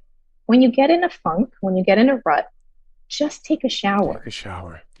 look it, when you get in a funk, when you get in a rut, just take a Take shower. a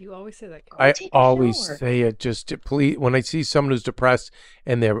shower. You always say that, Go I Kelly. take a always shower. say it just to please. When I see someone who's depressed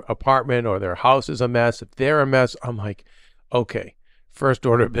and their apartment or their house is a mess, if they're a mess, I'm like, okay, first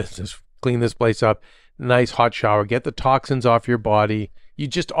order of business, clean this place up. Nice hot shower, get the toxins off your body. You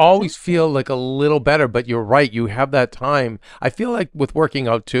just always feel Exactly. like a little better, but you're right. You have that time. I feel like with working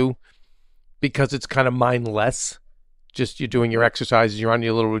out too, because it's kind of mindless. Just you're doing your exercises, you're on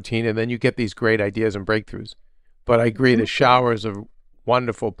your little routine, and then you get these great ideas and breakthroughs. But I agree, the Exactly. shower is a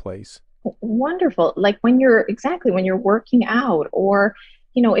wonderful place. Wonderful. Like when you're working out, or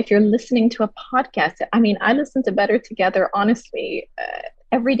if you're listening to a podcast. I mean, I listen to Better Together, honestly,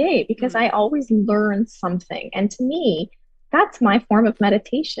 every day, because I Mm. always learn something. And to me, that's my form of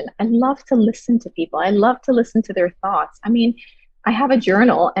meditation. I love to listen to people. I love to listen to their thoughts. I mean, I have a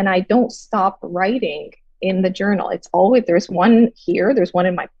journal and I don't stop writing in the journal. It's always, there's one here, there's one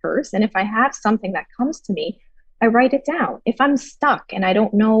in my purse, and if I have something that comes to me, I write it down. If I'm stuck and I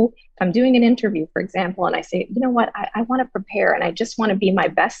don't know, if I'm doing an interview, for example, and I say, you know what, I want to prepare and I just want to be my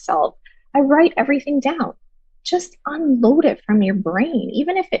best self, I write everything down. Just unload it from your brain,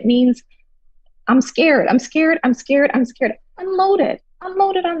 even if it means I'm scared, I'm scared, I'm scared, I'm scared. Unload it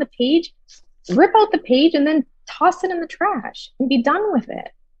on the page, rip out the page, and then toss it in the trash and be done with it.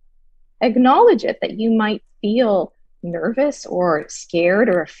 Acknowledge it that you might feel nervous or scared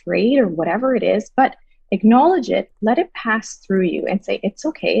or afraid or whatever it is, but acknowledge it, let it pass through you and say, it's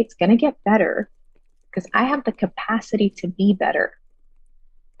okay, it's going to get better because I have the capacity to be better.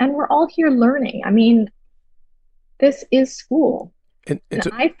 And we're all here learning. I mean, this is school. And And so,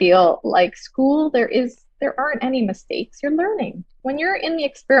 I feel like school, there aren't any mistakes. You're learning. When you're in the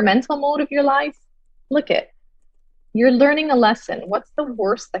experimental mode of your life, look it. You're learning a lesson. What's the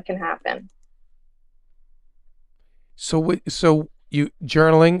worst that can happen? so you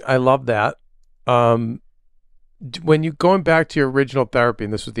journaling, I love that. Um, when you going back to your original therapy,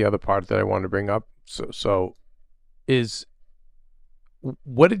 and this was the other part that I wanted to bring up. So is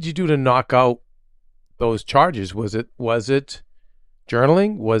what did you do to knock out those charges? Was it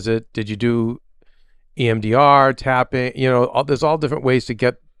journaling? Did you do EMDR, tapping? There's all different ways to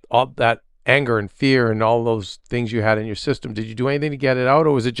get all that anger and fear and all those things you had in your system. Did you do anything to get it out,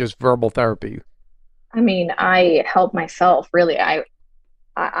 or was it just verbal therapy? I mean, I help myself really.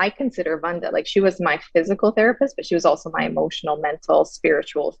 I consider Vanda like she was my physical therapist, but she was also my emotional, mental,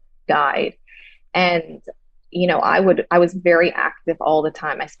 spiritual guide. And I was very active all the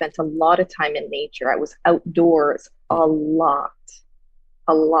time. I spent a lot of time in nature. I was outdoors a lot.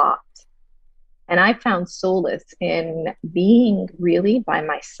 And I found solace in being really by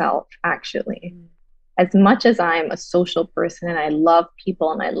myself, actually. Mm. As much as I'm a social person and I love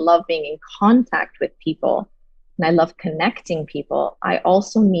people and I love being in contact with people and I love connecting people, I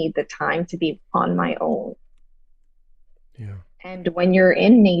also need the time to be on my own. Yeah. And when you're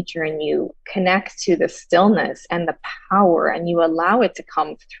in nature and you connect to the stillness and the power and you allow it to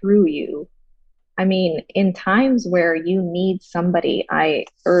come through you, I mean, in times where you need somebody, I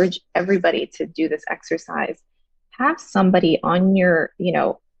urge everybody to do this exercise. Have somebody on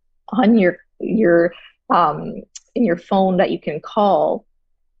on your um in your phone that you can call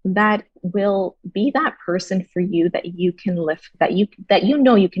that will be that person for you that you can lift, that you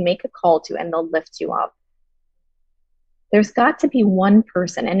can make a call to and they'll lift you up. There's got to be one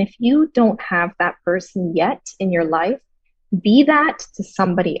person. And if you don't have that person yet in your life, be that to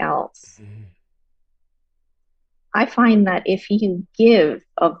somebody else. Mhm. I find that if you give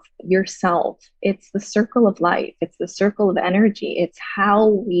of yourself, it's the circle of life, it's the circle of energy, it's how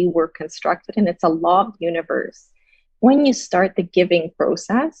we were constructed, and it's a law of the universe. When you start the giving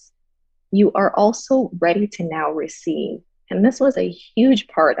process, you are also ready to now receive. And this was a huge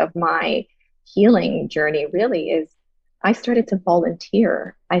part of my healing journey, really, is I started to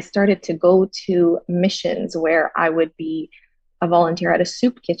volunteer. I started to go to missions where I would be a volunteer at a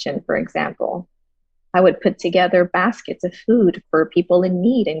soup kitchen, for example. I would put together baskets of food for people in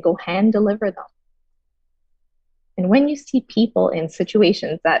need and go hand deliver them. And when you see people in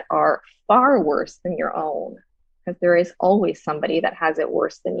situations that are far worse than your own, because there is always somebody that has it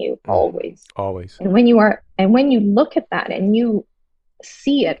worse than you, always. Always. And when you look at that and you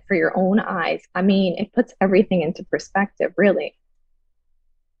see it for your own eyes, I mean, it puts everything into perspective, really.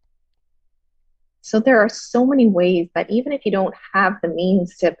 So there are so many ways that even if you don't have the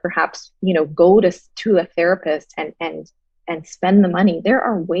means to perhaps, go to a therapist and spend the money, there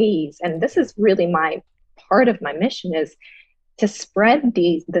are ways. And this is really my part of my mission, is to spread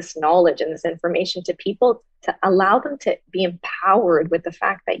this knowledge and this information to people, to allow them to be empowered with the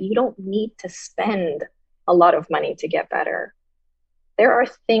fact that you don't need to spend a lot of money to get better. There are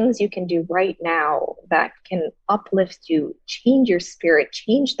things you can do right now that can uplift you, change your spirit,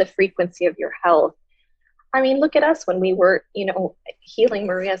 change the frequency of your health. I mean, look at us when we were, healing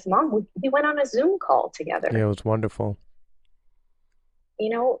Maria's mom. We went on a Zoom call together. Yeah, it was wonderful.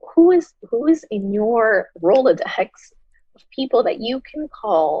 Who is in your Rolodex of people that you can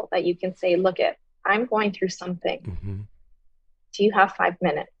call, that you can say, look, I'm going through something. Mm-hmm. Do you have 5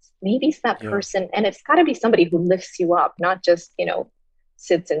 minutes? Maybe it's that person, and it's got to be somebody who lifts you up, not just,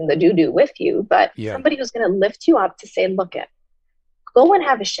 sits in the doo-doo with you, but somebody who's going to lift you up to say, look, go and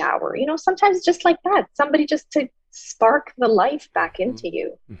have a shower. Sometimes just like that, somebody just to spark the life back into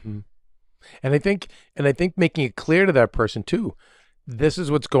you. Mm-hmm. And I think making it clear to that person too, this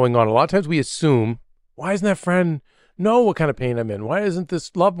is what's going on. A lot of times we assume, why doesn't that friend know what kind of pain I'm in? Why isn't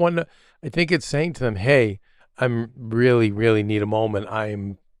this loved one? I think it's saying to them, hey, I'm really, really need a moment.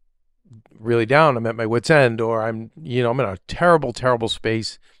 I'm really down. I'm at my wit's end, or I'm in a terrible, terrible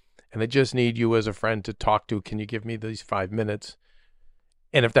space, and I just need you as a friend to talk to. Can you give me these 5 minutes?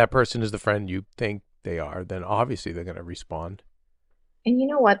 And if that person is the friend you think they are, then obviously they're going to respond. And you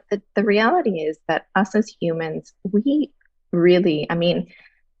know what? The reality is that us as humans, we really,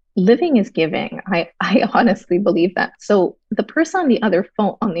 living is giving. I honestly believe that. So the person on the other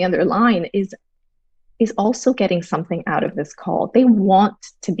phone, on the other line is also getting something out of this call. They want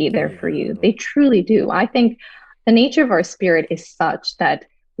to be there for you. They truly do. I think the nature of our spirit is such that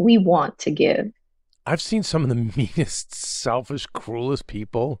we want to give. I've seen some of the meanest, selfish, cruelest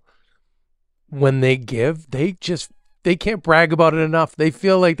people. When they give, they can't brag about it enough. They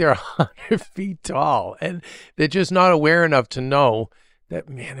feel like they're 100 feet tall, and they're just not aware enough to know that,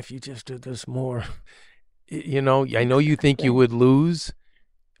 man, if you just did this more, I know you think you would lose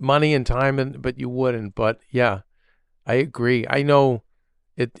money and time, but you wouldn't. But yeah, I agree. I know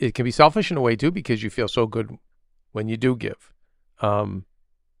it can be selfish in a way too, because you feel so good when you do give.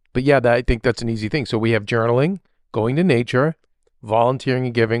 But yeah, I think that's an easy thing. So we have journaling, going to nature, volunteering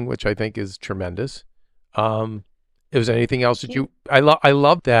and giving, which I think is tremendous. Is there anything else that I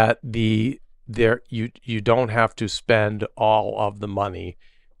love that you don't have to spend all of the money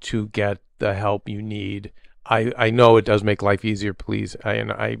to get the help you need. I know it does make life easier, please.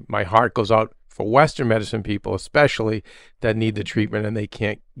 My heart goes out for Western medicine people, especially, that need the treatment and they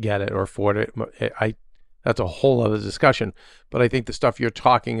can't get it or afford it. That's a whole other discussion. But I think the stuff you're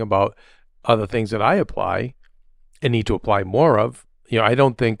talking about are the things that I apply and need to apply more of. I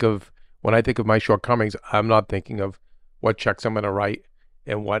don't think of, when I think of my shortcomings, I'm not thinking of what checks I'm going to write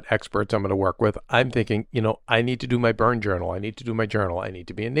and what experts I'm going to work with. I'm thinking, I need to do my burn journal. I need to do my journal. I need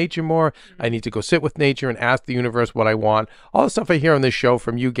to be in nature more. I need to go sit with nature and ask the universe what I want. All the stuff I hear on this show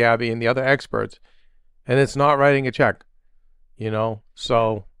from you, Gaby, and the other experts. And it's not writing a check,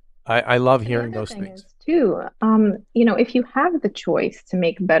 So I love hearing those things. Too, if you have the choice to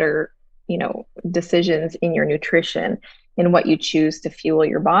make better, decisions in your nutrition, in what you choose to fuel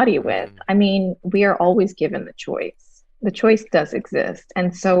your body with, we are always given the choice. The choice does exist.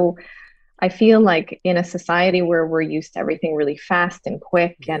 And so I feel like in a society where we're used to everything really fast and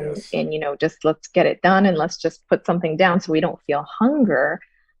quick, and just let's get it done and let's just put something down so we don't feel hunger,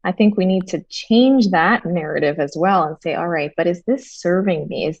 I think we need to change that narrative as well and say, all right, but is this serving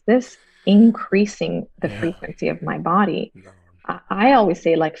me? Is this increasing the frequency of my body? No. I always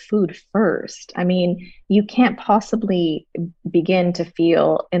say, like, food first. You can't possibly begin to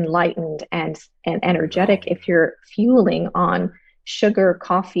feel enlightened and energetic if you're fueling on sugar,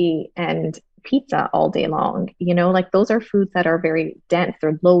 coffee, and pizza all day long. Those are foods that are very dense.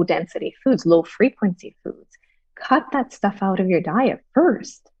 They're low density foods, low frequency foods. Cut that stuff out of your diet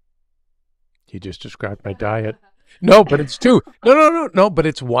first. You just described my diet. No, but it's true. No, but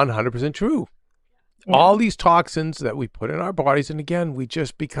it's 100% true. Yeah. All these toxins that we put in our bodies, and again,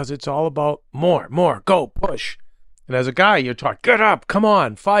 because it's all about more, go, push. And as a guy, you're taught, get up, come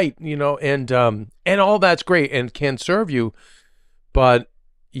on, fight, and all that's great and can serve you. But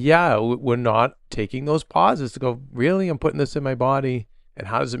yeah, we're not taking those pauses to go, really, I'm putting this in my body, and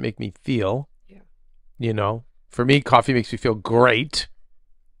how does it make me feel? Yeah. For me, coffee makes me feel great.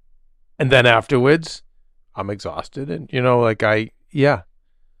 And then afterwards, I'm exhausted. And, yeah.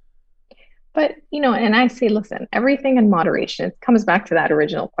 But, and I say, listen, everything in moderation. It comes back to that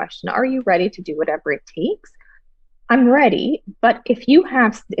original question. Are you ready to do whatever it takes? I'm ready. But if you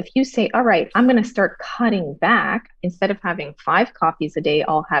say, all right, I'm going to start cutting back, instead of having 5 coffees a day,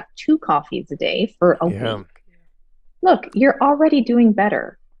 I'll have 2 coffees a day for a week. Look, you're already doing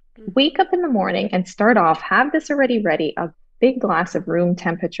better. Wake up in the morning and start off, have this already ready, a big glass of room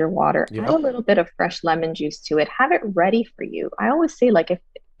temperature water, add a little bit of fresh lemon juice to it, have it ready for you. I always say, like, if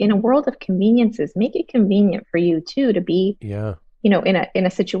in a world of conveniences, make it convenient for you too to be, in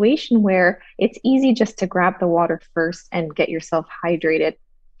a situation where it's easy just to grab the water first and get yourself hydrated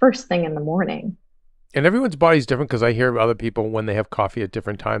first thing in the morning. And everyone's body's different, because I hear other people, when they have coffee at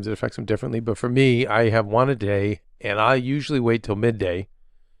different times, it affects them differently. But for me, I have one a day, and I usually wait till midday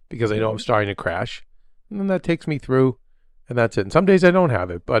because I know I'm starting to crash. And then that takes me through, and that's it. And some days I don't have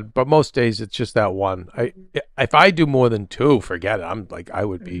it, but most days it's just that one. If I do more than 2, forget it. I'm like, I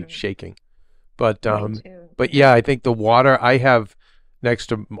would be shaking. But yeah, I think the water I have next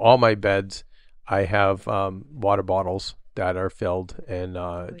to all my beds, I have water bottles that are filled, and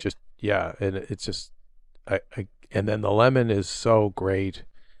and it's just and then the lemon is so great.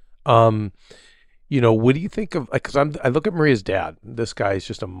 What do you think of, because I look at Maria's dad. This guy is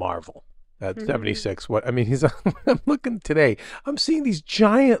just a marvel at 76. He's I'm looking today. I'm seeing these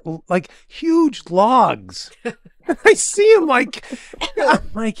giant, like, huge logs. I see him I'm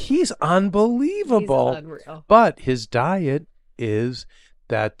like, he's unbelievable. He's unreal. But his diet is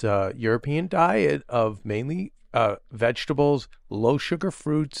that European diet of mainly vegetables, low sugar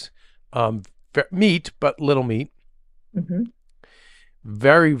fruits, meat, but little meat. Mm-hmm.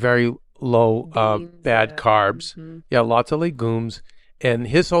 Very, very low Beans, bad carbs. Yeah, lots of legumes. And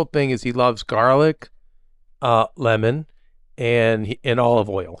his whole thing is he loves garlic, lemon, and olive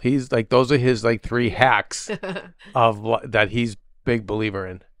oil. He's like, those are his 3 hacks that he's big believer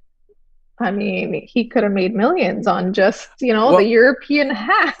in. I mean, he could have made millions on just, the European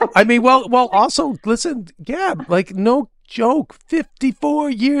hack. Well, also, listen, Gab, no joke, 54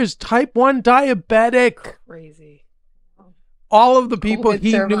 years, type 1 diabetic. Crazy. All of the people COVID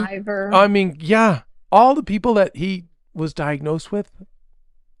he survivor. knew, all the people that he was diagnosed with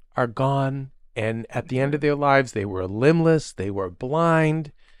are gone. And at the end of their lives, they were limbless, they were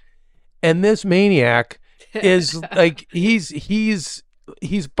blind. And this maniac is he's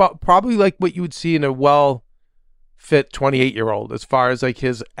probably like what you would see in a well-fit 28-year-old, as far as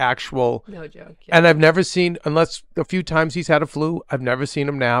his actual. No joke. Yeah. And I've never seen, unless a few times he's had a flu, I've never seen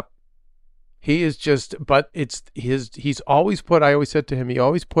him nap. He is just, but he's always put, I always said to him, he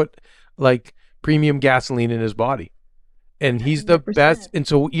always put premium gasoline in his body. And he's 100%. The best. And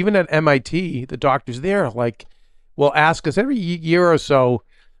so even at MIT, the doctors there will ask us every year or so,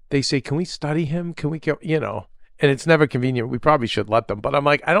 they say, can we study him? Can we go, and it's never convenient. We probably should let them. But I'm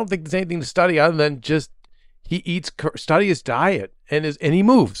like, I don't think there's anything to study other than just study his diet and he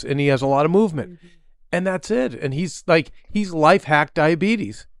moves, and he has a lot of movement. Mm-hmm. And that's it. And he's life hack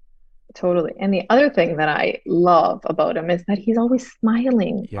diabetes. Totally. And the other thing that I love about him is that he's always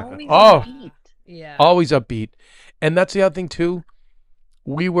smiling. Yeah. Always upbeat. Yeah. Always upbeat. And that's the other thing too.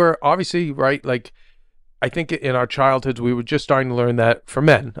 We were obviously, right, I think in our childhoods, we were just starting to learn that for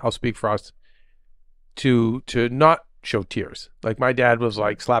men, I'll speak for us, to not show tears. My dad was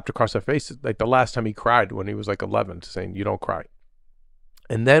slapped across the face, the last time he cried when he was 11, saying, you don't cry.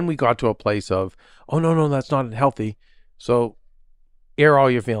 And then we got to a place of, oh, no, that's not healthy. So air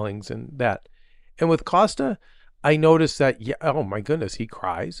all your feelings and that. And with Costa, I noticed that, oh my goodness, he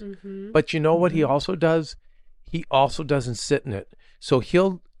cries. Mm-hmm. But you know what he also does? He also doesn't sit in it. So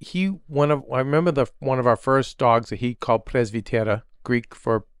I remember one of our first dogs that he called Presbytera, Greek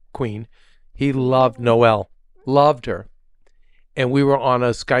for queen. He loved Noelle, loved her. And we were on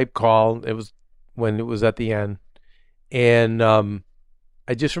a Skype call. It was when it was at the end. And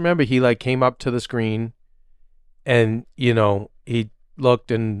I just remember he came up to the screen, and, he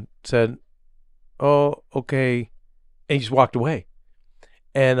looked and said, oh, okay. And he just walked away.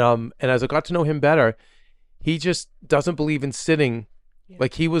 And as I got to know him better, he just doesn't believe in sitting. Yeah.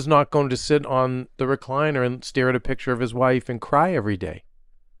 He was not going to sit on the recliner and stare at a picture of his wife and cry every day.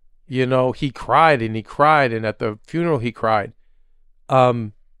 He cried, and at the funeral he cried.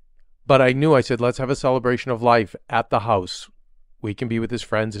 But I said, let's have a celebration of life at the house. We can be with his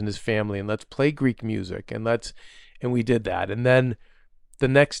friends and his family, and let's play Greek music, and we did that. And then the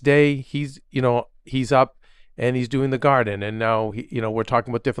next day he's up, and he's doing the garden, and now we're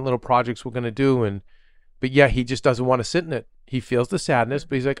talking about different little projects we're going to do, but yeah, he just doesn't want to sit in it. He feels the sadness,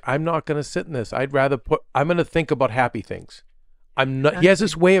 but he's like, I'm not going to sit in this. I'm going to think about happy things. I'm not. He has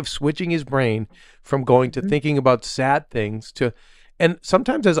this way of switching his brain from going to thinking about sad things and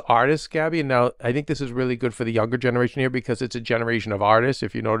sometimes as artists, Gabby, and now I think this is really good for the younger generation here because it's a generation of artists.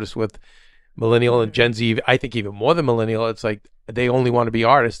 If you notice with Millennial and Gen Z, I think even more than Millennial, it's like they only want to be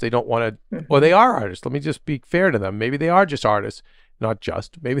artists. They don't want to, or they are artists. Let me just be fair to them. Maybe they are just artists,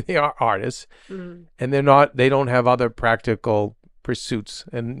 maybe they are artists, and they don't have other practical pursuits.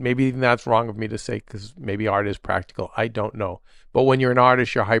 And maybe even that's wrong of me to say because maybe art is practical. I don't know. But when you're an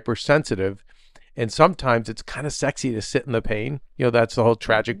artist, you're hypersensitive. And sometimes it's kind of sexy to sit in the pain. That's the whole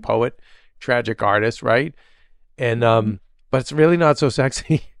tragic poet, tragic artist, right? And but it's really not so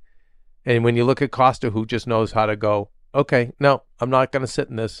sexy. And when you look at Costa, who just knows how to go, okay, no, I'm not going to sit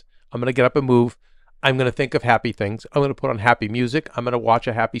in this. I'm going to get up and move. I'm going to think of happy things. I'm going to put on happy music. I'm going to watch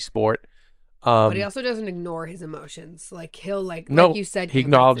a happy sport. But he also doesn't ignore his emotions. Like he'll like you said, he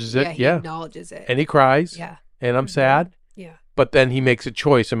acknowledges it. He acknowledges it, and he cries. Yeah, and I'm sad. Yeah, but then he makes a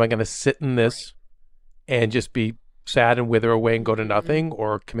choice. Am I going to sit in this and just be sad and wither away and go to nothing,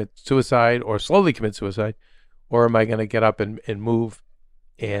 or commit suicide, or slowly commit suicide, or am I going to get up and move,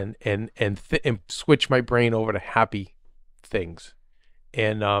 and switch my brain over to happy things?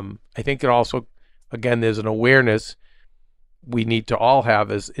 And I think it also, again, there's an awareness we need to all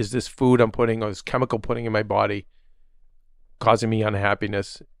have: is this food I'm putting, or this chemical putting in my body, causing me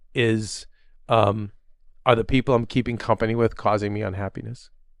unhappiness? Are the people I'm keeping company with causing me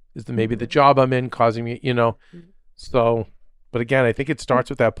unhappiness? Is maybe the job I'm in causing me, So, but again, I think it starts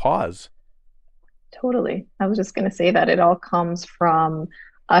with that pause. Totally. I was just going to say that it all comes from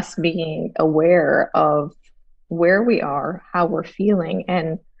us being aware of where we are, how we're feeling,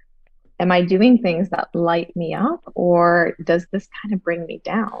 and am I doing things that light me up, or does this kind of bring me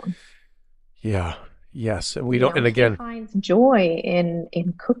down? Yeah. Yes. And we don't, and again, finds joy in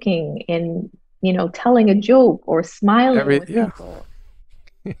cooking, in, telling a joke or smiling with people.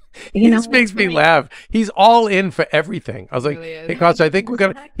 He just makes me laugh. He's all in for everything. I was like, really hey, Costa, I think we're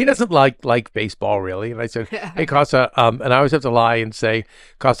going to, he doesn't like baseball really. And I said, hey, Costa, and I always have to lie and say,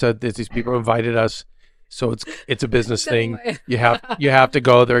 Costa, there's these people who invited us. So it's a business thing. You have to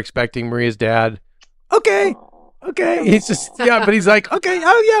go. They're expecting Maria's dad. Okay. Okay. He's just, but he's like, okay.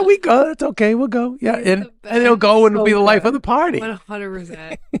 Oh yeah, we go. That's okay. We'll go. Yeah. And he'll go and it'll be the life of the party.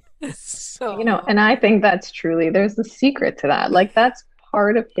 100%. And I think that's truly, there's a secret to that. Like that's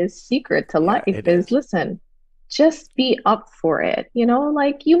part of his secret to life is listen, just be up for it.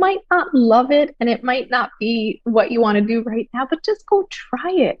 Like you might not love it and it might not be what you want to do right now, but just go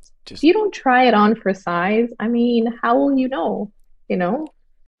try it. If you don't try it on for size, I mean, how will you know?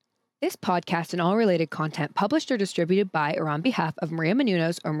 This podcast and all related content published or distributed by or on behalf of Maria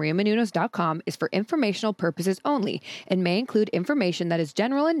Menounos or mariamenounos.com is for informational purposes only and may include information that is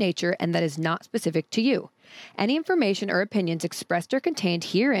general in nature and that is not specific to you. Any information or opinions expressed or contained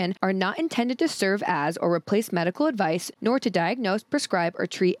herein are not intended to serve as or replace medical advice, nor to diagnose, prescribe, or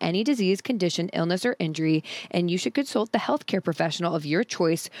treat any disease, condition, illness, or injury, and you should consult the healthcare professional of your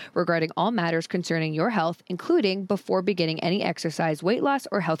choice regarding all matters concerning your health, including before beginning any exercise, weight loss,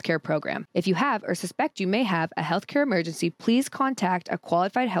 or healthcare program. If you have or suspect you may have a healthcare emergency, please contact a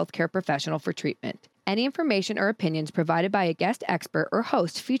qualified healthcare professional for treatment. Any information or opinions provided by a guest expert or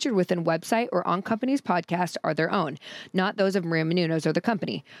host featured within website or on company's podcast are their own, not those of Maria Menounos or the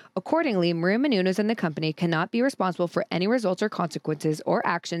company. Accordingly, Maria Menounos and the company cannot be responsible for any results or consequences or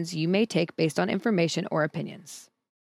actions you may take based on information or opinions.